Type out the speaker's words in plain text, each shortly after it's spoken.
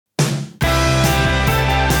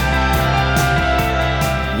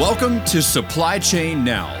Welcome to Supply Chain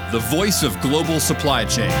Now, the voice of global supply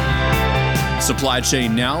chain. Supply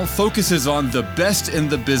Chain Now focuses on the best in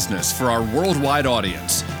the business for our worldwide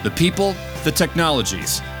audience, the people, the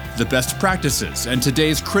technologies, the best practices, and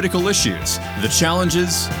today's critical issues, the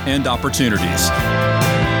challenges and opportunities.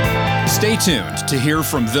 Stay tuned to hear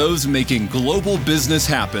from those making global business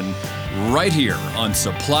happen right here on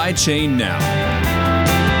Supply Chain Now.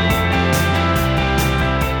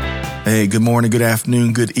 Hey, good morning, good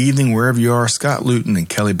afternoon, good evening, wherever you are. Scott Luton and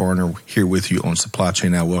Kelly Barner here with you on Supply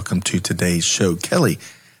Chain Now. Welcome to today's show. Kelly,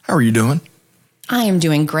 how are you doing? I am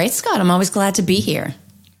doing great, Scott. I'm always glad to be here.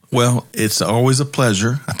 Well, it's always a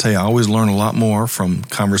pleasure. I tell you, I always learn a lot more from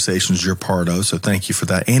conversations you're part of, so thank you for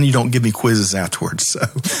that. And you don't give me quizzes afterwards. So,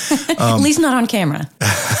 at least not on camera.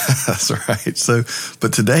 That's right. So,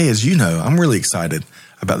 but today, as you know, I'm really excited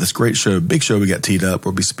about this great show, big show we got teed up.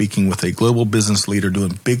 We'll be speaking with a global business leader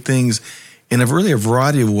doing big things in a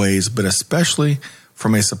variety of ways, but especially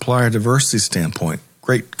from a supplier diversity standpoint.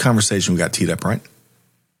 Great conversation we got teed up, right?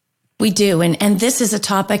 We do. And this is a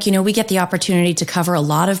topic, we get the opportunity to cover a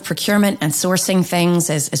lot of procurement and sourcing things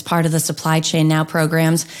as part of the Supply Chain Now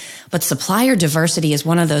programs. But supplier diversity is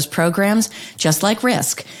one of those programs, just like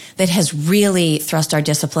risk, that has really thrust our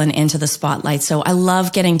discipline into the spotlight. So I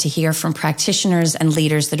love getting to hear from practitioners and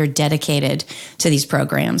leaders that are dedicated to these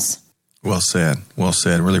programs. Well said. Well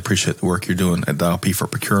said. Really appreciate the work you're doing at Dial P for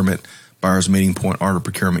procurement, Buyer's Meeting Point, Art of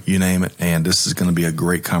Procurement, you name it. And this is going to be a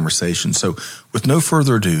great conversation. So with no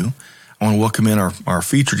further ado, I want to welcome in our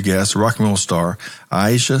featured guest, rock and roll star,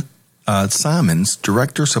 Aisha Simons,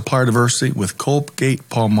 Director, Supplier Diversity with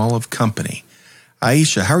Colgate-Palmolive Company.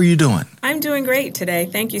 Aisha, how are you doing? I'm doing great today.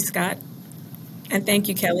 Thank you, Scott. And thank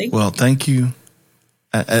you, Kelly. Well, thank you.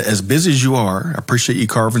 As busy as you are, I appreciate you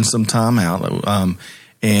carving some time out.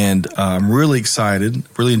 And I'm really excited,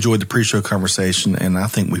 really enjoyed the pre-show conversation, and I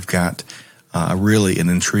think we've got really an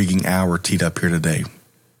intriguing hour teed up here today.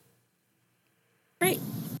 Great.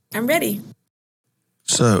 I'm ready.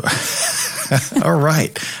 So, all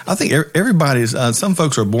right. I think everybody's, some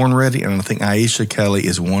folks are born ready, and I think Aisha Kelly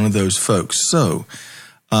is one of those folks. So,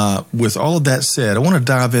 with all of that said, I want to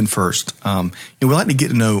dive in first. We like to get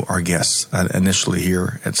to know our guests initially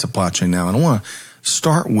here at Supply Chain Now, and I want to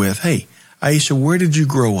start with, hey, Aisha, where did you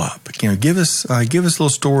grow up? Give us little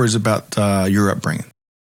stories about your upbringing.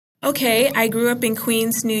 Okay, I grew up in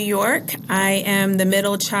Queens, New York. I am the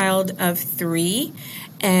middle child of three.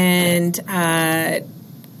 And,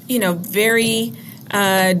 very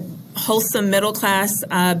wholesome middle class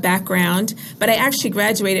background. But I actually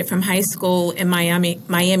graduated from high school in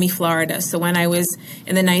Miami, Florida. So when I was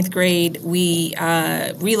in the 9th grade, we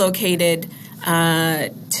relocated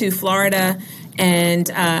to Florida.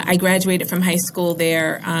 And I graduated from high school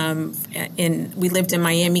there. We lived in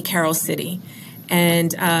Miami, Carroll City.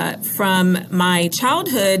 And from my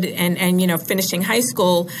childhood and finishing high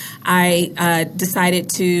school, I decided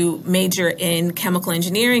to major in chemical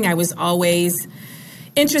engineering. I was always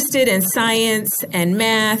interested in science and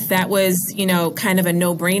math. That was, kind of a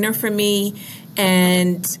no-brainer for me.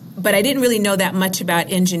 But I didn't really know that much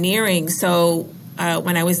about engineering. So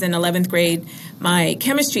when I was in 11th grade, my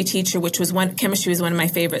chemistry teacher, chemistry was one of my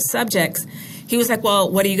favorite subjects, he was like, well,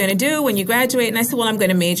 what are you going to do when you graduate? And I said, well, I'm going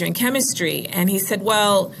to major in chemistry. And he said,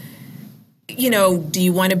 well, do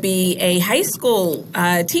you want to be a high school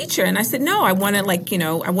teacher? And I said, no, I want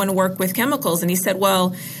to I want to work with chemicals. And he said,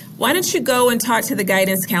 well, why don't you go and talk to the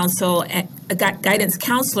guidance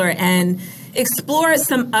counselor and explore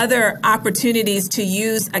some other opportunities to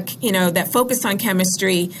use, that focus on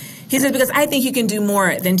chemistry. He said, because I think you can do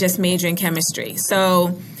more than just major in chemistry.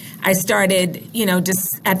 So I started,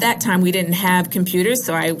 just at that time we didn't have computers.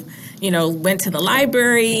 So I, went to the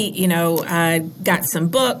library, got some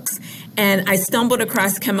books, and I stumbled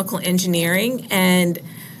across chemical engineering. And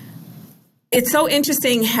it's so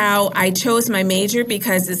interesting how I chose my major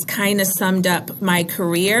because it's kind of summed up my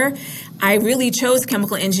career. I really chose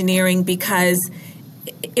chemical engineering because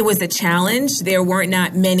it was a challenge. There were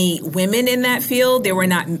not many women in that field. There were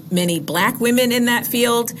not many Black women in that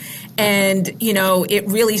field. And, it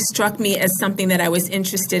really struck me as something that I was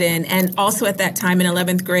interested in. And also at that time in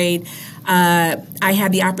 11th grade, I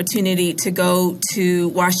had the opportunity to go to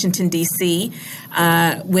Washington, D.C.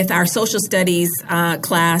 With our social studies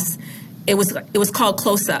class. It was called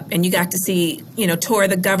Close Up, and you got to see, tour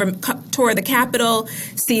the Capitol,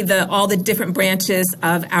 see all the different branches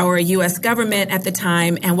of our U.S. government at the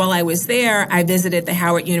time. And while I was there, I visited the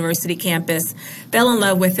Howard University campus, fell in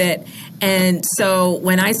love with it. And so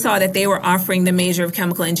when I saw that they were offering the major of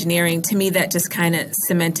chemical engineering, to me, that just kind of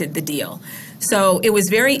cemented the deal. So it was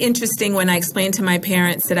very interesting when I explained to my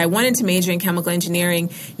parents that I wanted to major in chemical engineering.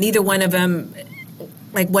 Neither one of them,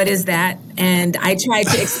 like, what is that? And I tried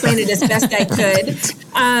to explain it as best I could.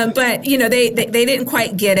 But, they didn't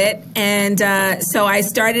quite get it. And so I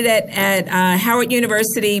started at Howard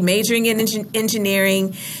University, majoring in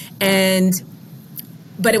engineering.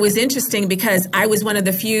 But it was interesting because I was one of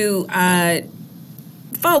the few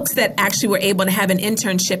folks that actually were able to have an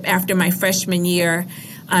internship after my freshman year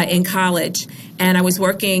in college. And I was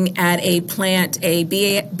working at a plant, a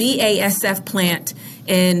BASF plant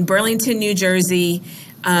in Burlington, New Jersey,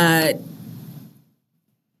 in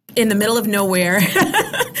the middle of nowhere.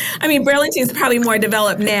 I mean, Burlington is probably more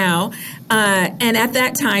developed now. And at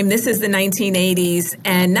that time, this is the 1980s,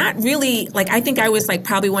 and not really, I think I was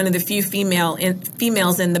probably one of the few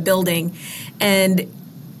females in the building. And,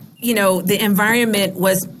 the environment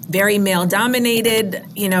was very male dominated,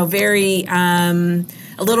 very,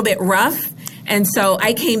 a little bit rough. And so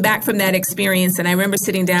I came back from that experience, and I remember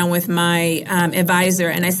sitting down with my advisor,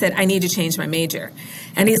 and I said, I need to change my major.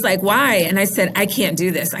 And he's like, why? And I said, I can't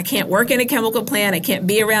do this. I can't work in a chemical plant. I can't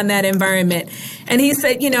be around that environment. And he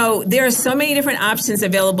said, there are so many different options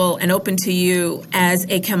available and open to you as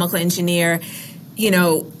a chemical engineer. You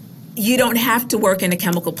don't have to work in a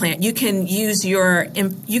chemical plant. You can use your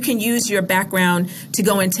background to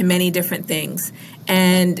go into many different things.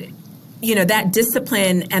 And that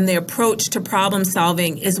discipline and the approach to problem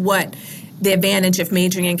solving is what the advantage of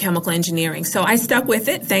majoring in chemical engineering. So I stuck with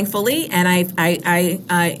it, thankfully, and I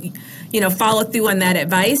followed through on that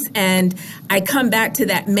advice. And I come back to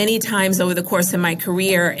that many times over the course of my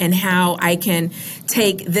career, and how I can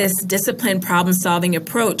take this disciplined problem solving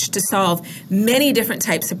approach to solve many different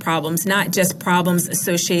types of problems, not just problems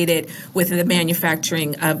associated with the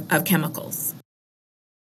manufacturing of chemicals.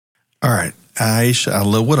 All right. Aisha, I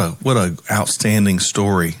love what a outstanding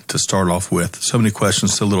story to start off with. So many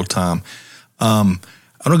questions, so little time. I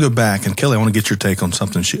want to go back, and Kelly, I want to get your take on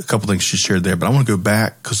something, a couple things she shared there, but I want to go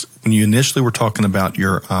back because when you initially were talking about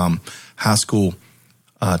your high school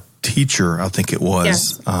teacher, I think it was,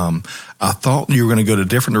 yes. I thought you were going to go to a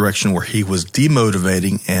different direction where he was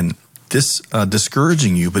demotivating and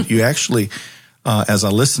discouraging you, but you actually, as I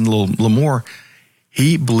listened a little more,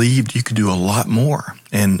 he believed you could do a lot more.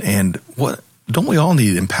 And what don't we all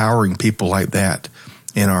need empowering people like that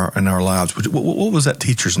in our lives? What was that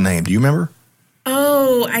teacher's name? Do you remember?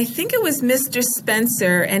 Oh, I think it was Mr.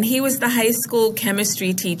 Spencer, and he was the high school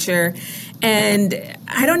chemistry teacher. And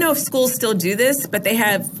I don't know if schools still do this, but they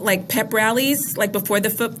have pep rallies before the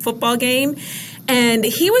football game. And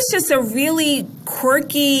he was just a really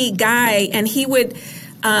quirky guy, and he would,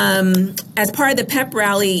 as part of the pep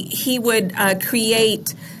rally, he would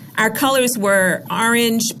create. Our colors were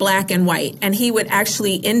orange, black, and white, and he would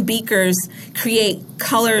actually, in beakers, create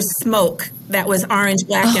color smoke that was orange,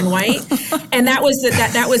 black, and white, and that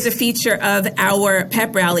was a feature of our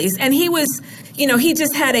pep rallies. And he was, he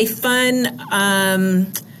just had a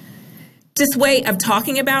fun, just way of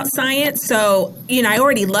talking about science. So, I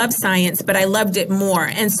already loved science, but I loved it more.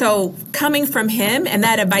 And so, coming from him and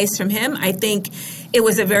that advice from him, I think it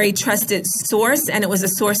was a very trusted source, and it was a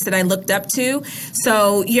source that I looked up to.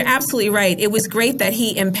 So you're absolutely right. It was great that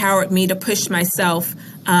he empowered me to push myself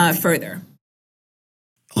further.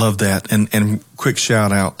 Love that. And quick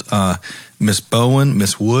shout out, Miss Bowen,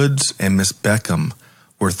 Miss Woods, and Miss Beckham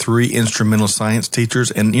were 3 instrumental science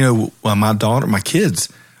teachers. And, my kids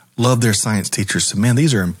love their science teachers. So, man,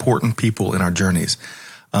 these are important people in our journeys.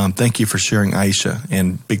 Thank you for sharing, Aisha,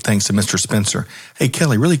 and big thanks to Mr. Spencer. Hey,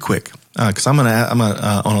 Kelly, really quick, because I'm gonna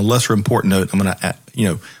on a lesser important note, I'm gonna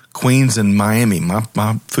Queens and Miami. My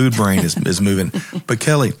food brain is moving. But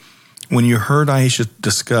Kelly, when you heard Aisha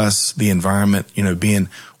discuss the environment, being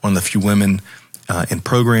one of the few women in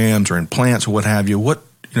programs or in plants or what have you,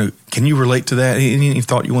 can you relate to that? Any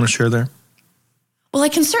thought you want to share there? Well, I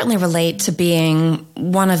can certainly relate to being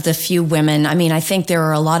one of the few women. I mean, I think there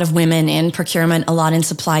are a lot of women in procurement, a lot in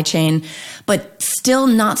supply chain, but still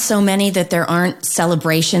not so many that there aren't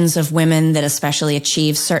celebrations of women that especially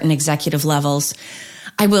achieve certain executive levels.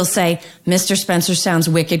 I will say, Mr. Spencer sounds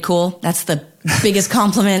wicked cool. That's the biggest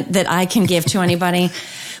compliment that I can give to anybody.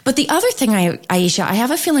 But the other thing, Aisha, I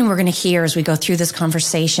have a feeling we're going to hear as we go through this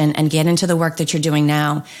conversation and get into the work that you're doing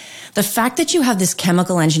now. The fact that you have this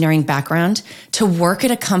chemical engineering background to work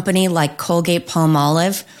at a company like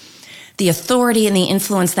Colgate-Palmolive, the authority and the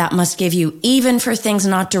influence that must give you, even for things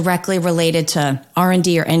not directly related to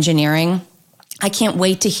R&D or engineering. I can't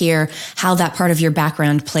wait to hear how that part of your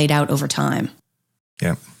background played out over time.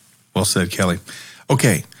 Yeah. Well said, Kelly.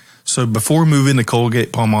 Okay. So before we move into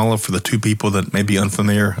Colgate-Palmolive, for the two people that may be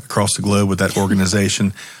unfamiliar across the globe with that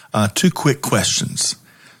organization, two quick questions.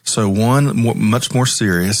 So one, much more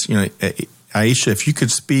serious. Aisha, if you could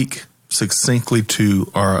speak succinctly to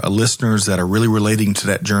our listeners that are really relating to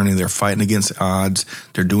that journey, they're fighting against odds,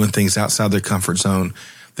 they're doing things outside their comfort zone.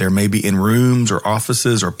 They're maybe in rooms or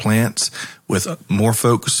offices or plants with more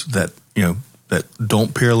folks that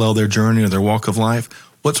don't parallel their journey or their walk of life.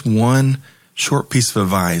 What's one short piece of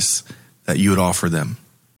advice that you would offer them?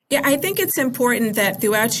 Yeah, I think it's important that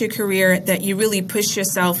throughout your career that you really push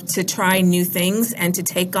yourself to try new things and to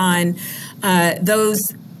take on those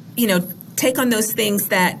things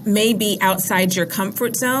that may be outside your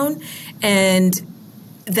comfort zone, and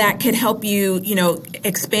that could help you,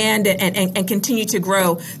 expand and continue to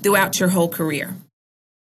grow throughout your whole career.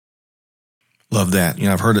 Love that.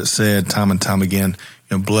 I've heard it said time and time again,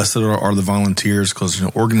 blessed are the volunteers, because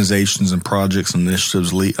organizations and projects and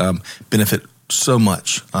initiatives benefit so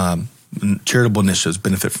much. Charitable initiatives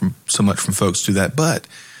benefit from so much from folks do that. But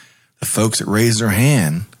the folks that raise their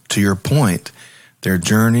hand, to your point, their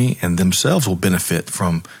journey and themselves will benefit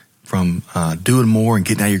from doing more and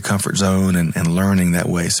getting out of your comfort zone and learning that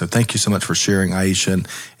way. So thank you so much for sharing, Aisha.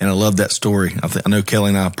 And I love that story. I know Kelly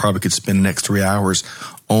and I probably could spend the next 3 hours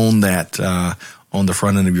on that, on the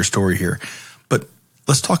front end of your story here. But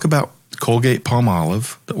let's talk about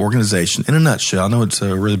Colgate-Palmolive, the organization, in a nutshell. I know it's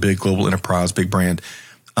a really big global enterprise, big brand,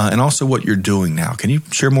 and also what you're doing now. Can you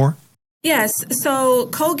share more? Yes. So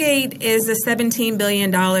Colgate is a $17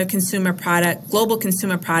 billion global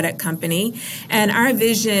consumer product company. And our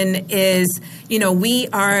vision is, we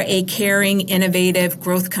are a caring, innovative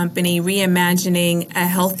growth company, reimagining a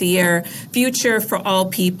healthier future for all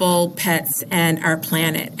people, pets, and our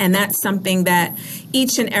planet. And that's something that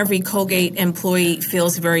each and every Colgate employee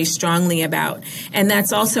feels very strongly about. And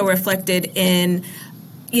that's also reflected in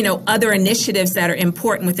other initiatives that are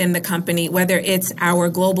important within the company, whether it's our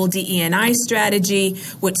global DE&I strategy,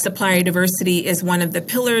 which supplier diversity is one of the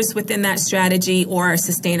pillars within that strategy, or our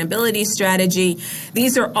sustainability strategy.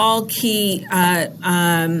 These are all key,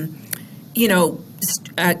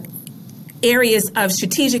 areas of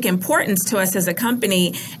strategic importance to us as a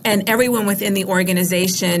company, and everyone within the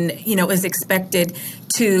organization, is expected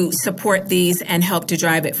to support these and help to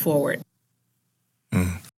drive it forward.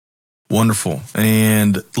 Wonderful.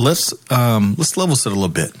 And let's level set a little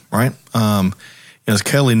bit, right? As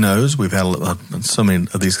Kelly knows, we've had so many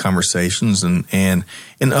of these conversations, and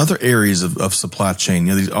in other areas of supply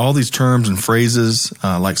chain, all these terms and phrases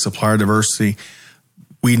like supplier diversity,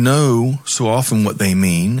 we know so often what they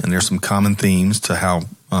mean, and there's some common themes to how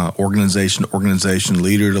organization to organization,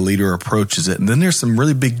 leader to leader approaches it, and then there's some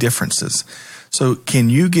really big differences. So, can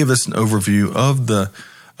you give us an overview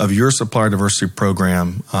of your supplier diversity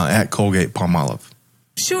program at Colgate-Palmolive?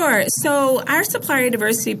 Sure. So our supplier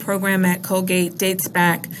diversity program at Colgate dates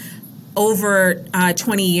back over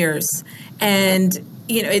 20 years. And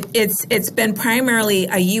it's been primarily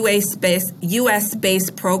a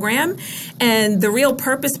U.S.-based program, and the real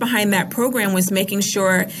purpose behind that program was making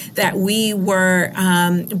sure that we were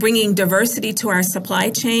bringing diversity to our supply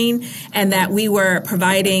chain, and that we were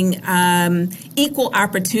providing equal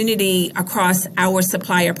opportunity across our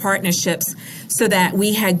supplier partnerships, so that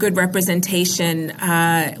we had good representation.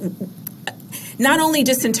 Not only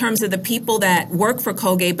just in terms of the people that work for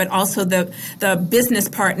Colgate, but also the business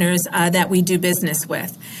partners that we do business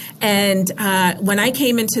with. And when I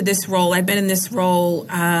came into this role, I've been in this role,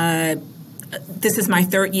 this is my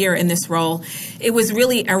third year in this role. It was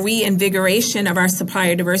really a reinvigoration of our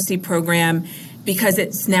supplier diversity program, because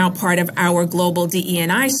it's now part of our global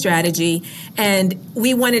DE&I strategy. And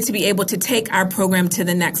we wanted to be able to take our program to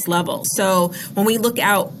the next level. So when we look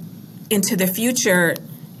out into the future,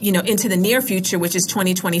 into the near future, which is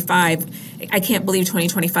 2025. I can't believe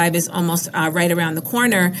 2025 is almost right around the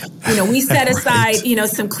corner. We set aside,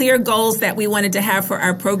 some clear goals that we wanted to have for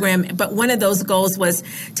our program. But one of those goals was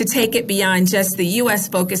to take it beyond just the U.S.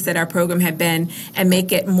 focus that our program had been, and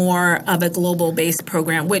make it more of a global-based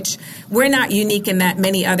program, which we're not unique in that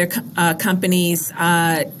many other companies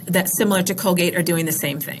that similar to Colgate are doing the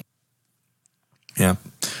same thing. Yeah.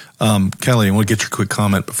 Kelly, I want to get your quick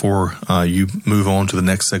comment before you move on to the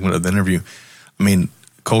next segment of the interview. I mean,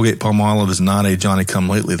 Colgate-Palmolive is not a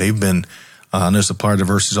Johnny-come-lately. They've been, I know supplier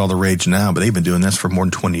diversity is all the rage now, but they've been doing this for more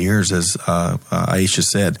than 20 years, as Aisha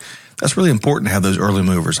said. That's really important to have those early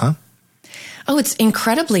movers, huh? Oh, it's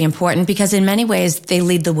incredibly important, because in many ways they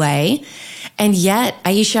lead the way. And yet,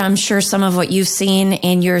 Aisha, I'm sure some of what you've seen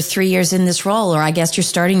in your 3 years in this role, or I guess you're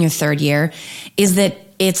starting your third year, is that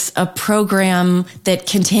it's a program that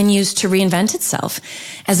continues to reinvent itself.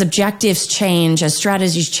 As objectives change, as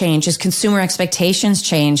strategies change, as consumer expectations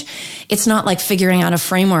change, it's not like figuring out a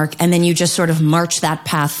framework and then you just sort of march that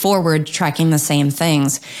path forward, tracking the same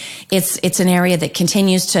things. It's an area that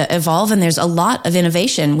continues to evolve, and there's a lot of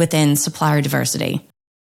innovation within supplier diversity.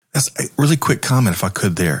 That's a really quick comment, if I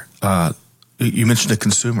could there. You mentioned a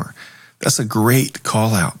consumer. That's a great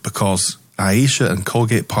call out, because Aisha and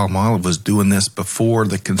Colgate-Palmolive was doing this before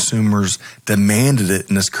the consumers demanded it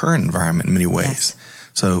in this current environment in many ways. Yes.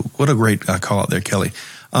 So what a great call out there, Kelly.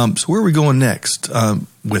 So where are we going next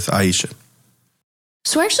with Aisha?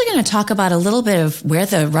 So we're actually going to talk about a little bit of where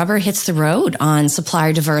the rubber hits the road on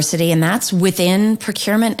supplier diversity, and that's within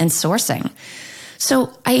procurement and sourcing. So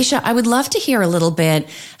Aisha, I would love to hear a little bit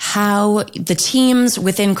how the teams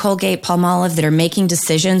within Colgate-Palmolive that are making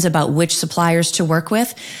decisions about which suppliers to work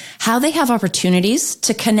with, how they have opportunities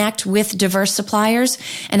to connect with diverse suppliers,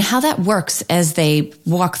 and how that works as they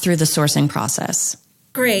walk through the sourcing process.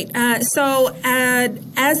 Great. So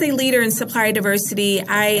as a leader in supplier diversity,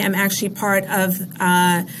 I am actually part of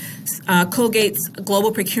Colgate's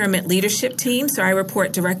global procurement leadership team. So I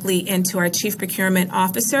report directly into our chief procurement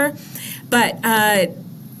officer. But,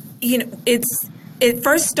 it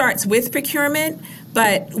first starts with procurement,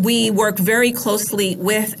 but we work very closely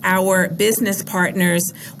with our business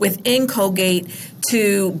partners within Colgate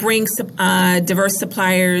to bring diverse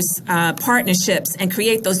suppliers partnerships and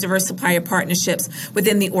create those diverse supplier partnerships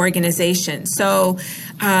within the organization. So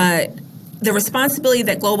the responsibility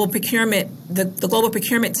that global procurement, the global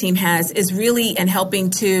procurement team has, is really in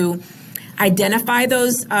helping to identify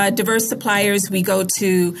those diverse suppliers. We go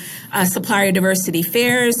to supplier diversity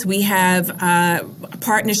fairs. We have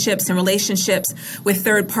partnerships and relationships with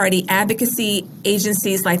third-party advocacy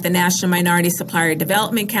agencies like the National Minority Supplier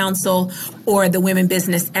Development Council or the Women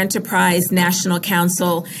Business Enterprise National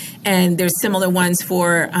Council, and there's similar ones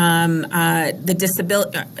for the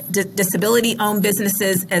disability-owned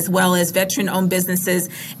businesses as well as veteran-owned businesses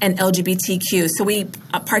and LGBTQ. So we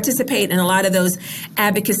participate in a lot of those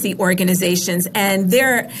advocacy organizations, and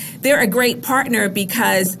they're a great partner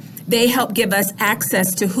because they help give us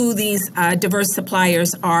access to who these diverse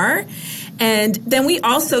suppliers are. And then we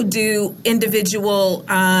also do individual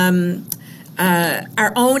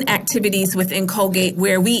our own activities within Colgate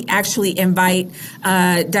where we actually invite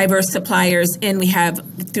diverse suppliers in. We have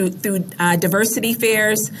through diversity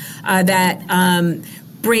fairs that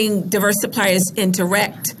bring diverse suppliers in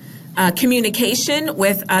direct communication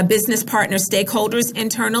with business partner stakeholders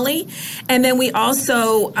internally. And then we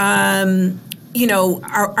also are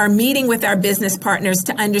meeting with our business partners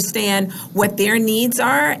to understand what their needs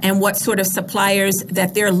are and what sort of suppliers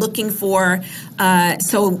that they're looking for.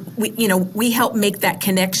 So we help make that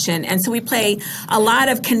connection. And so we play a lot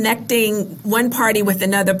of connecting one party with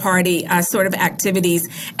another party sort of activities.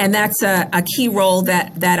 And that's a key role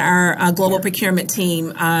that our global procurement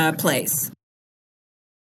team plays.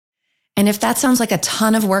 And if that sounds like a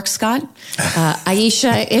ton of work, Scott,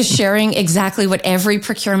 Aisha is sharing exactly what every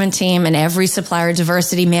procurement team and every supplier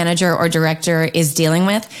diversity manager or director is dealing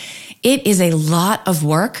with. It is a lot of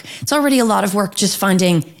work. It's already a lot of work just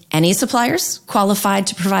finding any suppliers qualified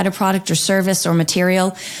to provide a product or service or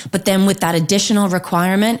material. But then with that additional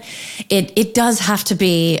requirement, it does have to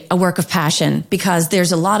be a work of passion because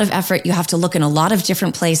there's a lot of effort. You have to look in a lot of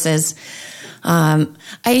different places.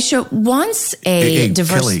 Aisha, once a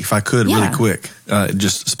diverse... Kelly, if I could, really quick,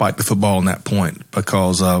 just spike the football on that point,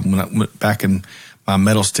 because when I went back in my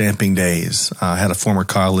metal stamping days, I had a former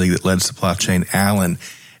colleague that led supply chain, Alan,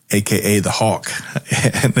 a.k.a. the Hawk.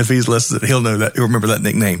 And if he's listening, he'll know that, he'll remember that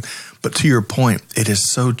nickname. But to your point, it is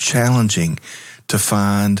so challenging to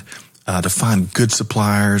find good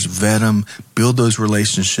suppliers, vet them, build those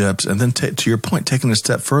relationships, and then to your point, taking a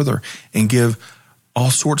step further and give all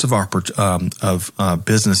sorts of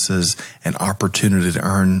businesses an opportunity to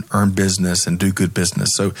earn business and do good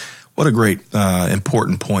business. So what a great,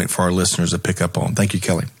 important point for our listeners to pick up on. Thank you,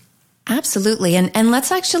 Kelly. Absolutely. And let's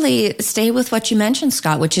actually stay with what you mentioned,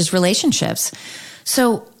 Scott, which is relationships.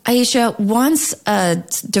 So Aisha, once a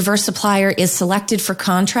diverse supplier is selected for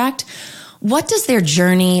contract, what does their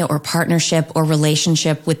journey or partnership or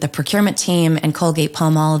relationship with the procurement team and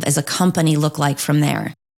Colgate-Palmolive as a company look like from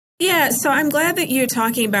there? Yeah, so I'm glad that you're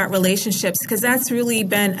talking about relationships because that's really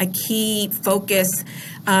been a key focus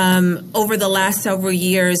over the last several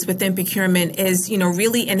years within procurement is,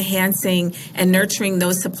 really enhancing and nurturing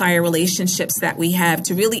those supplier relationships that we have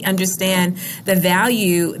to really understand the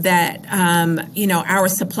value that, our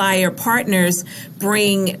supplier partners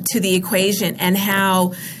bring to the equation and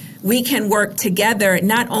how we can work together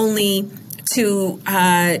not only to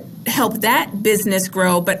help that business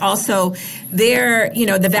grow, but also their,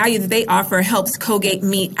 the value that they offer helps Colgate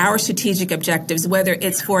meet our strategic objectives, whether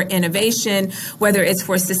it's for innovation, whether it's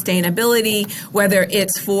for sustainability, whether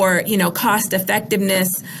it's for, cost effectiveness,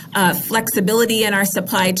 flexibility in our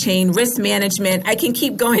supply chain, risk management. I can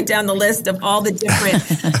keep going down the list of all the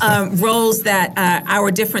different roles that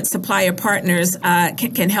our different supplier partners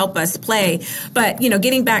can help us play. But,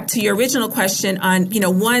 getting back to your original question on,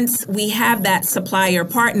 once we have that supplier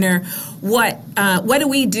partner, what do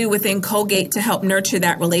we do within Colgate to help nurture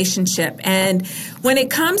that relationship? And when it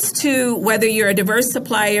comes to whether you're a diverse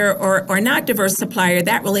supplier or not diverse supplier,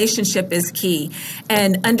 that relationship is key.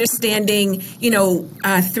 And understanding,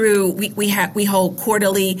 through we hold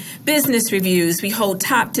quarterly business reviews, we hold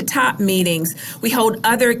top-to-top meetings, we hold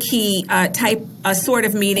other key sort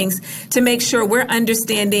of meetings to make sure we're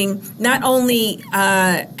understanding not only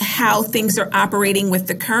how things are operating with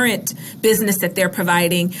the current business that they're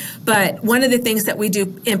providing, but one of the things that we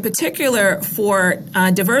do in particular for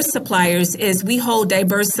diverse suppliers is we hold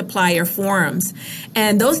diverse supplier forums.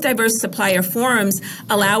 And those diverse supplier forums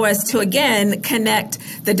allow us to, again, connect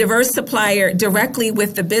the diverse supplier directly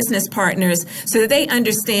with the business partners so that they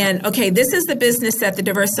understand, okay, this is the business that the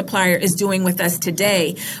diverse supplier is doing with us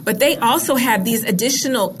today, but they also have these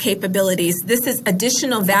additional capabilities. This is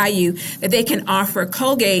additional value that they can offer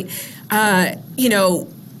Colgate,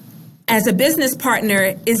 as a business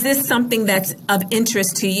partner, is this something that's of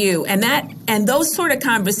interest to you? And those sort of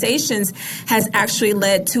conversations has actually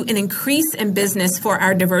led to an increase in business for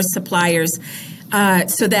our diverse suppliers,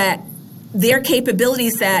 so that their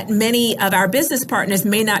capabilities that many of our business partners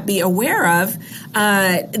may not be aware of,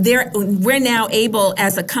 we're now able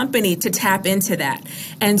as a company to tap into that.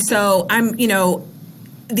 And so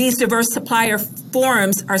these diverse supplier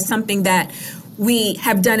forums are something that we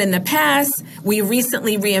have done in the past. We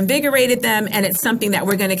recently reinvigorated them, and it's something that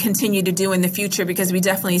we're going to continue to do in the future because we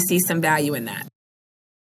definitely see some value in that.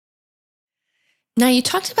 Now, you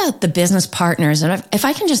talked about the business partners, and if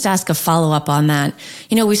I can just ask a follow-up on that,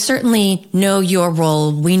 we certainly know your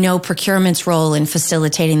role. We know procurement's role in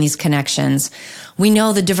facilitating these connections. We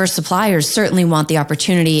know the diverse suppliers certainly want the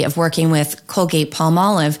opportunity of working with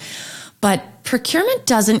Colgate-Palmolive, but procurement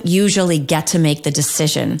doesn't usually get to make the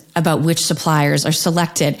decision about which suppliers are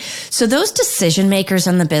selected. So those decision makers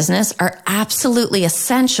in the business are absolutely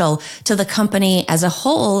essential to the company as a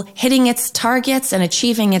whole, hitting its targets and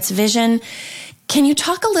achieving its vision. Can you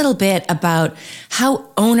talk a little bit about how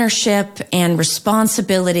ownership and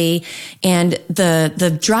responsibility and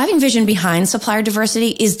the driving vision behind supplier diversity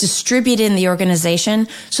is distributed in the organization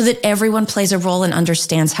so that everyone plays a role and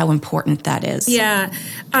understands how important that is? Yeah,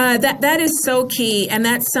 that is so key. And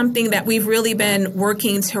that's something that we've really been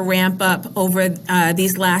working to ramp up over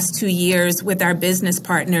these last 2 years with our business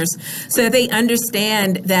partners so that they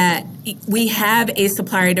understand that we have a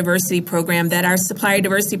supplier diversity program, that our supplier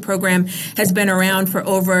diversity program has been around for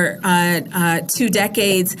over 2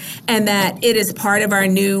 decades, and that it is part of our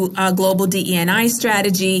new global DE&I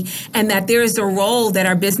strategy, and that there is a role that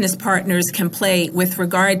our business partners can play with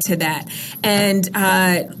regard to that. And,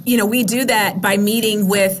 we do that by meeting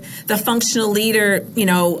with the functional leader,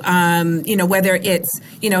 whether it's,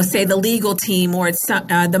 say the legal team or it's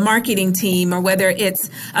the marketing team, or whether it's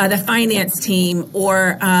the finance team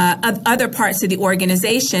or other parts of the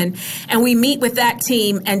organization. And we meet with that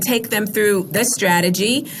team and take them through the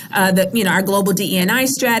strategy, our global DE&I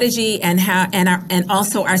strategy, and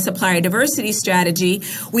also our supplier diversity strategy.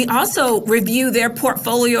 We also review their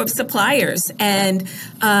portfolio of suppliers and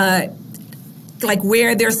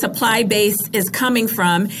where their supply base is coming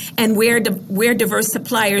from and where diverse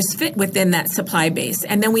suppliers fit within that supply base.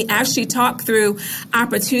 And then we actually talk through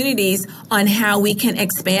opportunities on how we can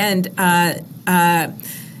expand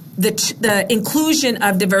the inclusion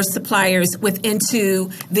of diverse suppliers into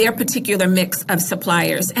their particular mix of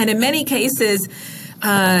suppliers. And in many cases,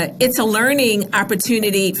 it's a learning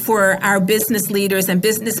opportunity for our business leaders and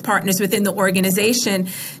business partners within the organization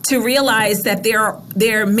to realize that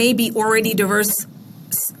there may be already diverse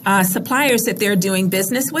suppliers that they're doing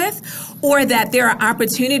business with, or that there are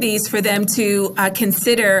opportunities for them to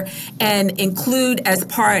consider and include as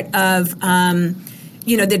part of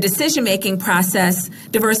the decision-making process,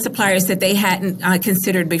 diverse suppliers that they hadn't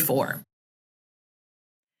considered before.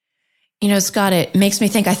 Scott, it makes me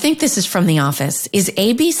think, I think this is from The Office. Is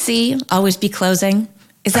ABC always be closing?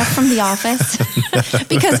 Is that from The Office?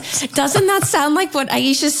 Because doesn't that sound like what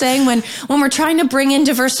Aisha's saying when we're trying to bring in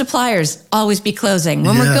diverse suppliers, always be closing.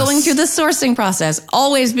 When we're going through the sourcing process,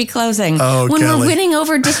 always be closing. Oh, when Kelly, we're winning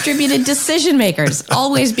over distributed decision makers,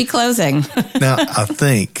 always be closing. Now, I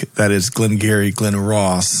think that is Glenn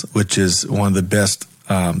Ross, which is one of the best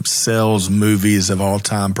sales movies of all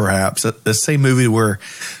time, perhaps. The same movie where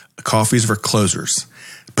coffee's for closers.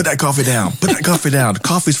 Put that coffee down. Put that coffee down.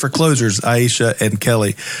 Coffee's for closers, Aisha and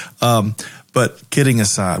Kelly. But kidding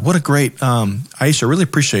aside, what a great, Aisha, I really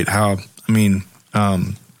appreciate how,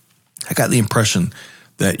 I got the impression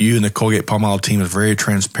that you and the Colgate-Palmolive team is very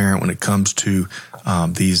transparent when it comes to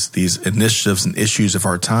these initiatives and issues of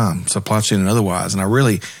our time, supply chain and otherwise.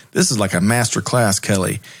 And this is like a master class,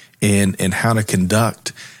 Kelly, in how to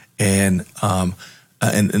conduct and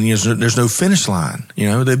there's no finish line.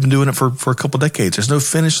 They've been doing it for a couple of decades. There's no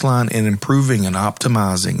finish line in improving and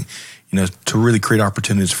optimizing, to really create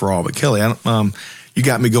opportunities for all. But Kelly, you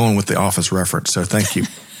got me going with the Office reference, so thank you.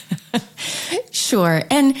 Sure.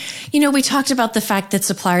 And, we talked about the fact that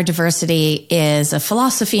supplier diversity is a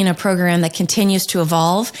philosophy and a program that continues to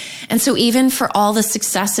evolve. And so even for all the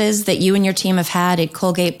successes that you and your team have had at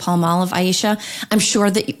Colgate-Palmolive, Aisha, I'm sure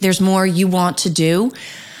that there's more you want to do.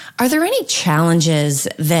 Are there any challenges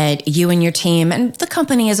that you and your team and the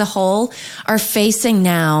company as a whole are facing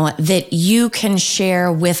now that you can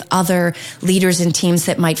share with other leaders and teams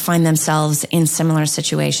that might find themselves in similar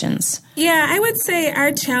situations? Yeah, I would say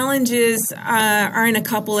our challenges are in a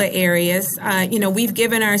couple of areas. We've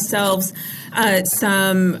given ourselves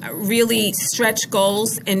some really stretch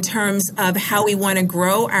goals in terms of how we want to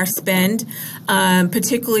grow our spend,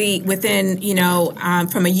 particularly within,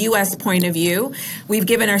 from a U.S. point of view. We've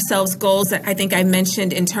given ourselves goals that I think I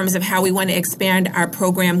mentioned in terms of how we want to expand our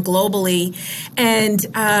program globally. And,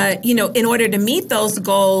 in order to meet those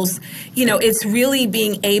goals, it's really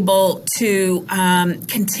being able to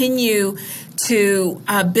continue to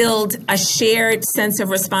build a shared sense of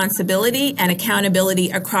responsibility and accountability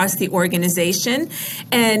across the organization.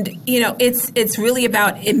 And, it's really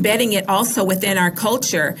about embedding it also within our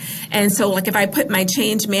culture. And so, like, if I put my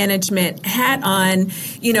change management hat on,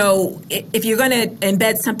 if you're going to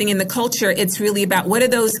embed something in the culture, it's really about what are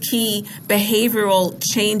those key behavioral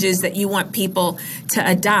changes that you want people to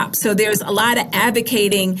adopt. So there's a lot of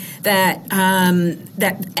advocating that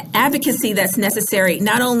advocacy that's necessary,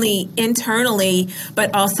 not only internally,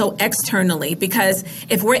 but also externally, because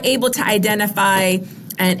if we're able to identify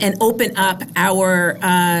and open up our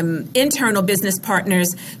internal business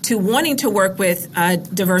partners to wanting to work with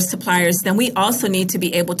diverse suppliers, then we also need to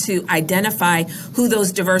be able to identify who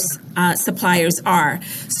those diverse suppliers are.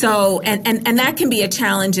 So, and that can be a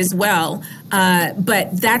challenge as well. But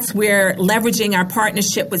that's where leveraging our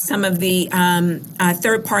partnership with some of the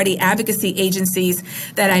third-party advocacy agencies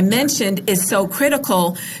that I mentioned is so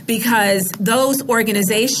critical, because those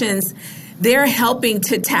organizations, they're helping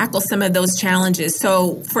to tackle some of those challenges.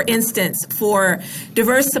 So, for instance, for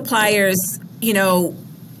diverse suppliers,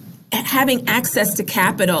 having access to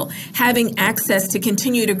capital, having access to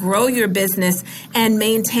continue to grow your business and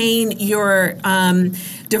maintain your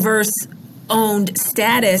diverse owned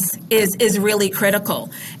status is really critical.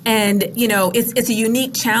 And, it's a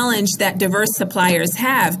unique challenge that diverse suppliers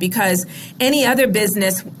have, because any other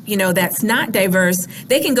business, that's not diverse,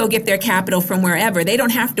 they can go get their capital from wherever. They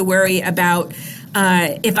don't have to worry about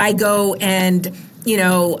if I go and,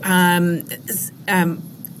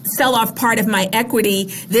 sell off part of my equity,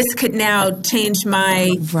 this could now change my,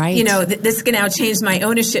 this can now change my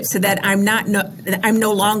ownership so that I'm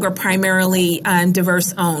no longer primarily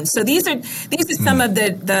diverse owned. So these are some of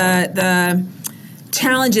the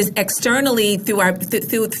challenges externally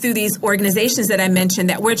through these organizations that I mentioned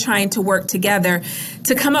that we're trying to work together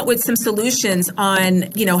to come up with some solutions on,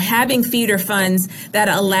 having feeder funds that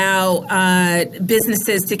allow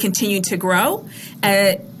businesses to continue to grow,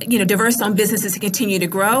 diverse-owned businesses to continue to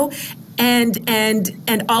grow,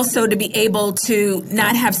 and also to be able to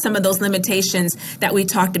not have some of those limitations that we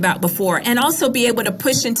talked about before, and also be able to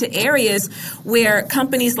push into areas where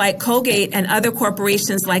companies like Colgate and other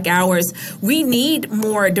corporations like ours, we need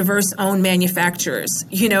more diverse-owned manufacturers.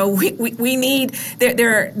 We need,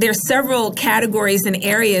 there are several categories and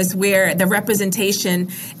areas where the representation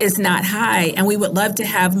is not high, and we would love to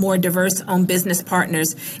have more diverse-owned business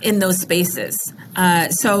partners in those spaces.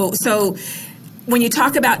 So when you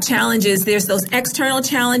talk about challenges, there's those external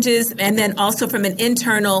challenges, and then also from an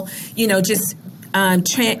internal, just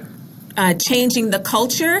changing the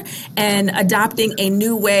culture and adopting a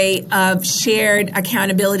new way of shared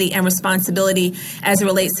accountability and responsibility as it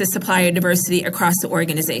relates to supplier diversity across the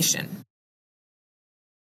organization.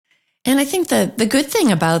 And I think the good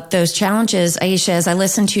thing about those challenges, Aisha, as I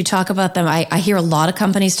listen to you talk about them, I hear a lot of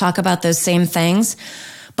companies talk about those same things.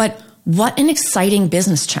 But what an exciting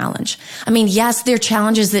business challenge. I mean, yes, there are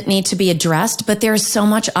challenges that need to be addressed, but there's so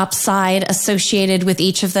much upside associated with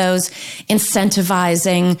each of those,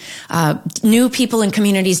 incentivizing new people and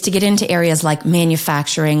communities to get into areas like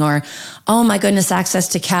manufacturing or, oh my goodness, access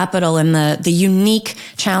to capital and the unique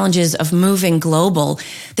challenges of moving global.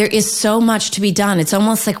 There is so much to be done. It's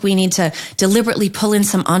almost like we need to deliberately pull in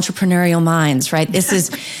some entrepreneurial minds, right? This is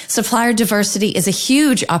supplier diversity is a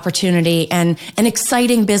huge opportunity and an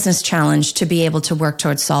exciting business challenge to be able to work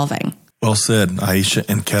towards solving. Well said, Aisha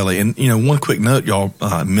and Kelly. And, one quick note, y'all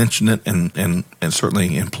mentioned it and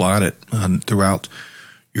certainly implied it throughout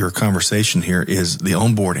your conversation here, is the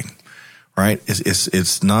onboarding, right?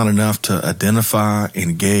 It's not enough to identify,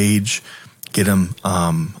 engage, get them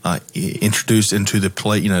introduced into the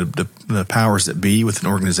play, the powers that be within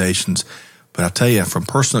organizations. But I tell you, from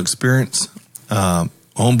personal experience,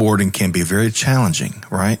 onboarding can be very challenging,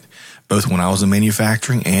 right? Both when I was in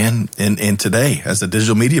manufacturing and today as a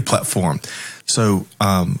digital media platform. So,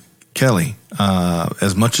 Kelly,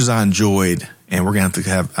 as much as I enjoyed, and we're going to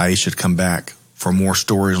have Aisha come back for more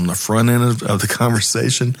stories on the front end of the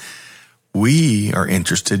conversation, we are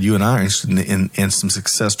interested, you and I are interested in some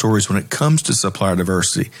success stories when it comes to supplier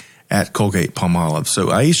diversity at Colgate-Palmolive. So,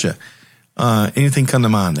 Aisha, anything come to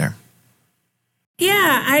mind there?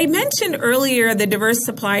 Yeah, I mentioned earlier the diverse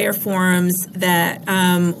supplier forums that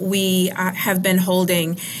we have been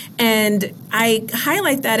holding, and I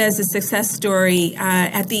highlight that as a success story.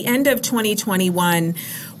 At the end of 2021,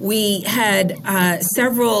 we had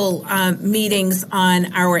several meetings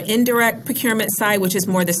on our indirect procurement side, which is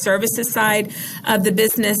more the services side of the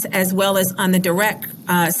business, as well as on the direct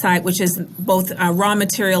side, which is both raw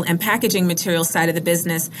material and packaging material side of the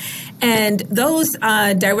business. And those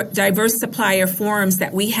diverse supplier forums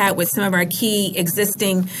that we had with some of our key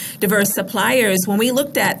existing diverse suppliers, when we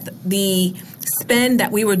looked at the spend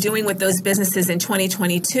that we were doing with those businesses in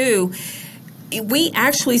 2022, we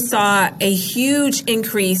actually saw a huge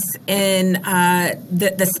increase in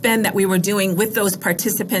the spend that we were doing with those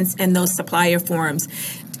participants in those supplier forums.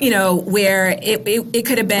 Where it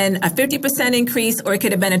could have been a 50% increase or it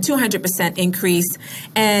could have been a 200% increase.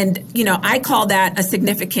 And, I call that a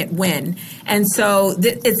significant win. And so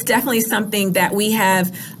it's definitely something that we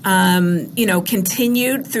have,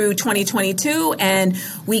 continued through 2022. And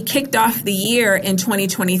we kicked off the year in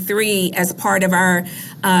 2023 as part of our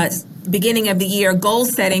beginning of the year goal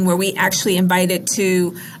setting, where we actually invited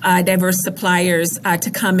two diverse suppliers to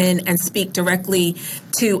come in and speak directly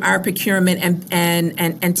to our procurement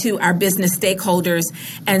and to our business stakeholders.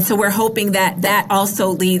 And so we're hoping that also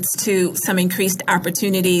leads to some increased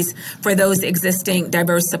opportunities for those existing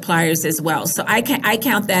diverse suppliers as well. So I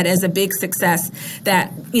count that as a big success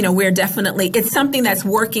that, we're definitely, it's something that's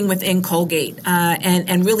working within Colgate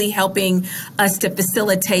and really helping us to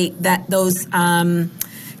facilitate those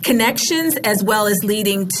connections, as well as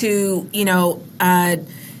leading to,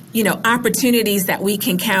 opportunities that we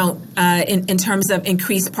can count in terms of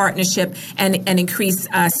increased partnership and increased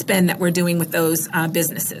spend that we're doing with those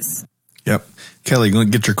businesses. Yep. Kelly,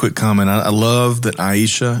 going to get your quick comment. I love that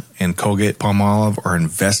Aisha and Colgate-Palmolive are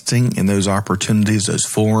investing in those opportunities, those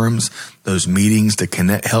forums, those meetings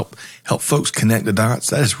to help folks connect the dots.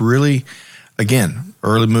 That is really, again,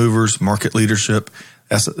 early movers, market leadership.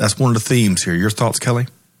 That's one of the themes here. Your thoughts, Kelly?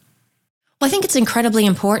 Well, I think it's incredibly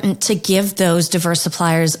important to give those diverse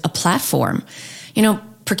suppliers a platform.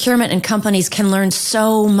 Procurement and companies can learn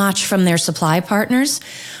so much from their supply partners,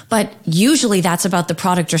 but usually that's about the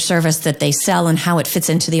product or service that they sell and how it fits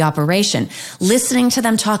into the operation. Listening to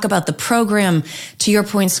them talk about the program, to your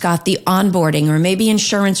point, Scott, the onboarding, or maybe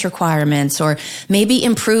insurance requirements, or maybe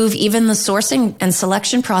improve even the sourcing and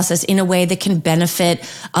selection process in a way that can benefit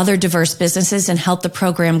other diverse businesses and help the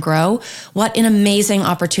program grow. What an amazing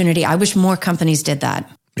opportunity. I wish more companies did that.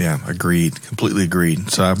 Yeah, agreed. Completely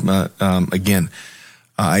agreed. So, again,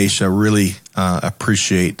 Aisha, really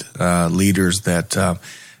appreciate leaders that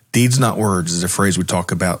deeds not words is a phrase we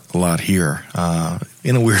talk about a lot here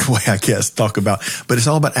in a weird way, I guess, but it's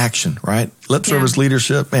all about action, right? Lip service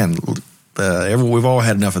leadership, man, we've all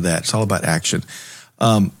had enough of that. It's all about action.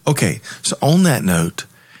 Okay, so on that note,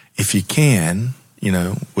 if you can,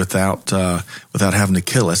 without having to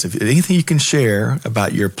kill us, if anything you can share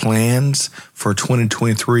about your plans for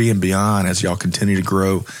 2023 and beyond as y'all continue to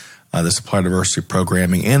grow the supplier diversity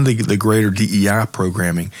programming and the greater DEI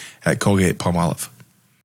programming at Colgate-Palmolive.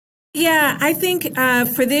 Yeah, I think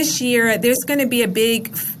for this year, there's going to be a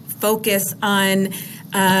big focus on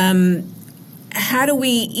how do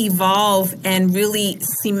we evolve and really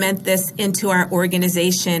cement this into our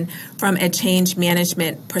organization from a change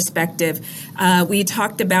management perspective? We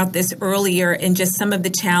talked about this earlier in just some of the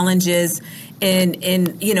challenges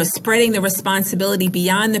in spreading the responsibility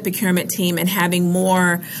beyond the procurement team and having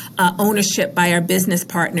more ownership by our business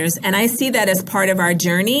partners. And I see that as part of our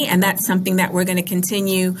journey, and that's something that we're going to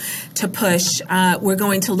continue to push. We're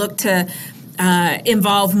going to look to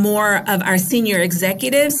involve more of our senior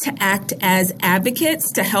executives to act as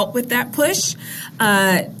advocates to help with that push,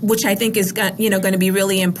 which I think is going to be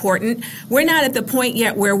really important. We're not at the point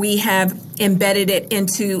yet where we have embedded it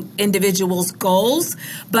into individuals' goals,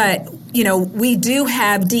 but we do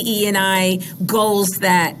have DE&I goals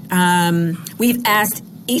that we've asked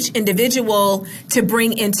each individual to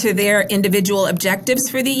bring into their individual objectives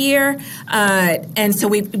for the year, and so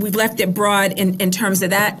we've left it broad in terms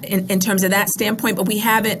of that in terms of that standpoint. But we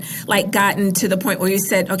haven't gotten to the point where you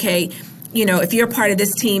said, okay, if you're part of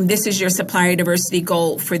this team, this is your supplier diversity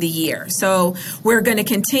goal for the year. So we're going to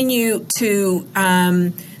continue to,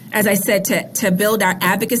 as I said, to build our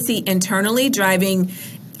advocacy internally, driving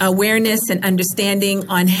awareness and understanding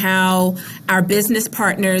on how our business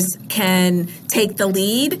partners can take the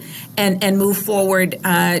lead and move forward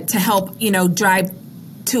to help, drive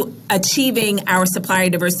to achieving our supplier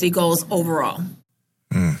diversity goals overall.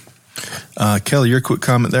 Kelly, your quick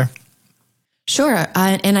comment there? Sure.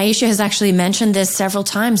 And Aisha has actually mentioned this several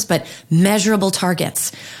times, but measurable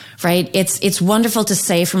targets. Right? It's wonderful to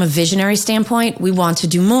say from a visionary standpoint, we want to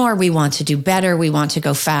do more, we want to do better, we want to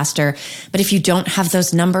go faster. But if you don't have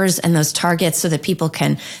those numbers and those targets so that people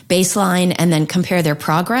can baseline and then compare their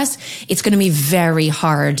progress, it's going to be very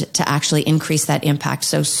hard to actually increase that impact.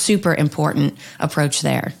 So super important approach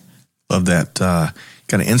there. Love that.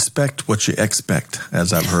 Kind of inspect what you expect,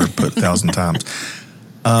 as I've heard put 1,000 times.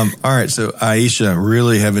 All right. So Aisha,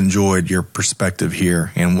 really have enjoyed your perspective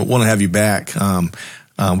here and we want to have you back.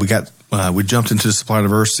 We jumped into supplier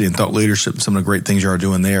diversity and thought leadership and some of the great things you are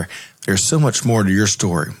doing there. There's so much more to your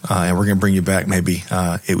story, and we're going to bring you back maybe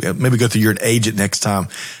go through your agent next time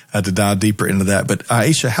to dive deeper into that. But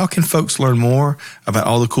Aisha, how can folks learn more about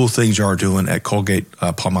all the cool things you are doing at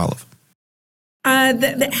Colgate-Palmolive?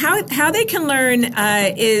 How they can learn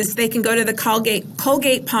is they can go to the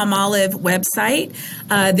Colgate-Palmolive website.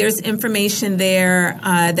 There's information there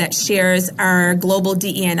that shares our global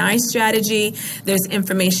DE&I strategy. There's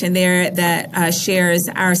information there that shares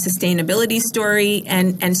our sustainability story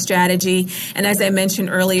and strategy. And as I mentioned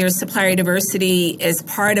earlier, supplier diversity is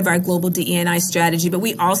part of our global DE&I strategy, but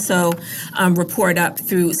we also report up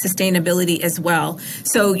through sustainability as well.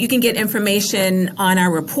 So you can get information on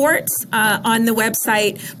our reports on the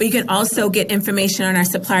website, but you can also get information on our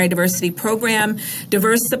supplier diversity program.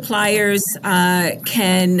 Diverse suppliers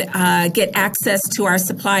can get access to our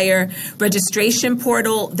supplier registration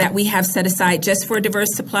portal that we have set aside just for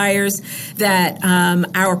diverse suppliers that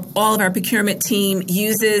all of our procurement team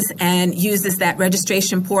uses that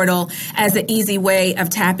registration portal as an easy way of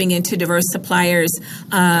tapping into diverse suppliers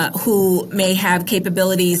who may have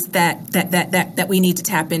capabilities that we need to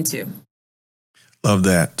tap into. Love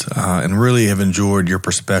that, and really have enjoyed your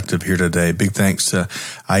perspective here today. Big thanks to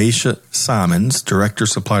Aisha Simons, Director of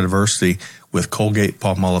Supply Diversity with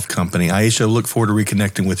Colgate-Palmolive Company. Aisha, look forward to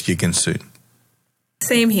reconnecting with you again soon.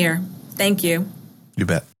 Same here. Thank you. You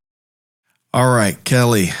bet. All right,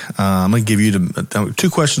 Kelly, I'm going to give you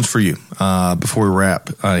two questions for you before we wrap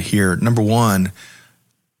here. Number one,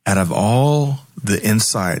 out of all the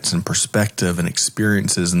insights and perspective and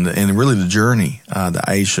experiences and really the journey that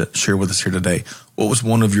Aisha shared with us here today, what was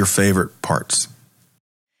one of your favorite parts?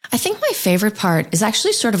 I think my favorite part is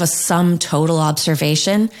actually sort of a sum total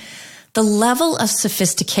observation. The level of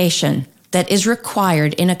sophistication that is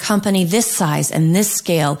required in a company this size and this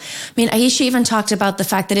scale. I mean, Aisha even talked about the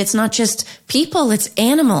fact that it's not just people, it's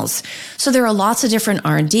animals. So there are lots of different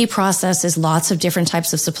R&D processes, lots of different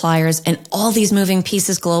types of suppliers, and all these moving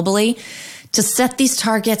pieces globally. To set these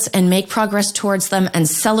targets and make progress towards them and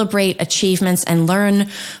celebrate achievements and learn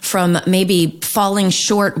from maybe falling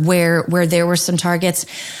short where there were some targets.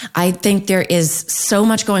 I think there is so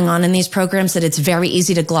much going on in these programs that it's very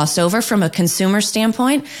easy to gloss over from a consumer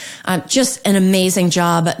standpoint. Just an amazing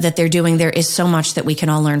job that they're doing. There is so much that we can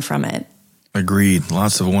all learn from it. Agreed.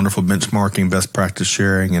 Lots of wonderful benchmarking, best practice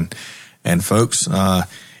sharing, and folks,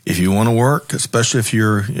 if you want to work, especially if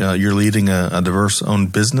you're leading a diverse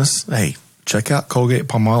owned business, hey, check out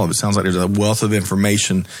Colgate-Palmolive. It sounds like there's a wealth of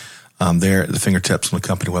information there at the fingertips on the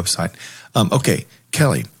company website. Okay,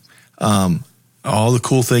 Kelly, all the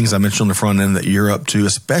cool things I mentioned on the front end that you're up to,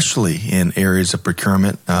 especially in areas of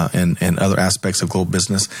procurement and other aspects of global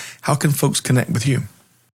business, how can folks connect with you?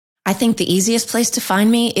 I think the easiest place to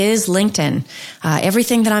find me is LinkedIn.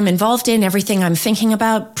 Everything that I'm involved in, everything I'm thinking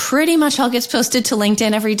about, pretty much all gets posted to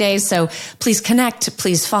LinkedIn every day. So please connect,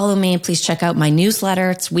 please follow me, please check out my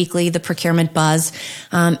newsletter. It's weekly, The Procurement Buzz.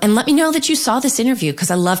 And let me know that you saw this interview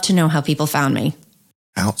because I love to know how people found me.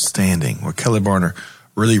 Outstanding. Well, Kelly Barner,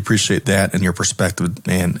 really appreciate that and your perspective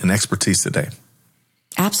and expertise today.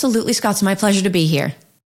 Absolutely, Scott. It's my pleasure to be here.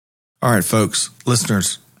 All right, folks,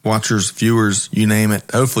 listeners, watchers, viewers, you name it.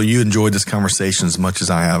 Hopefully you enjoyed this conversation as much as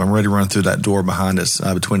I have. I'm ready to run through that door behind us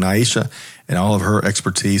between Aisha and all of her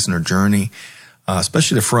expertise and her journey,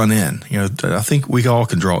 especially the front end. You know, I think we all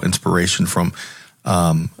can draw inspiration from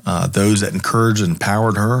those that encouraged and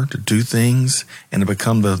empowered her to do things and to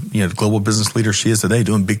become the global business leader she is today,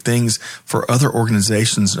 doing big things for other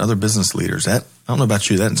organizations and other business leaders. That, I don't know about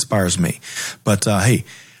you, that inspires me. But hey,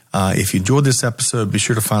 if you enjoyed this episode, be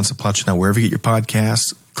sure to find Supply Chain Now wherever you get your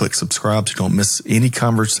podcasts. Click subscribe so you don't miss any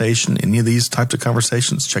conversation, any of these types of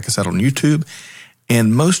conversations. Check us out on YouTube.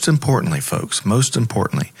 And most importantly, folks,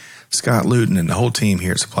 Scott Luton and the whole team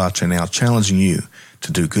here at Supply Chain Now challenging you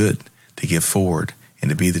to do good, to give forward, and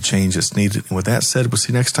to be the change that's needed. And with that said, we'll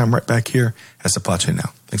see you next time right back here at Supply Chain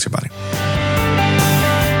Now. Thanks, everybody.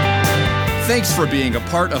 Thanks for being a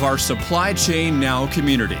part of our Supply Chain Now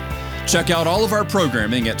community. Check out all of our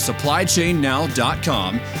programming at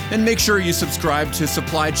supplychainnow.com and make sure you subscribe to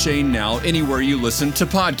Supply Chain Now anywhere you listen to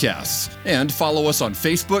podcasts. And follow us on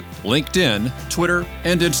Facebook, LinkedIn, Twitter,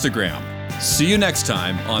 and Instagram. See you next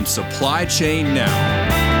time on Supply Chain Now.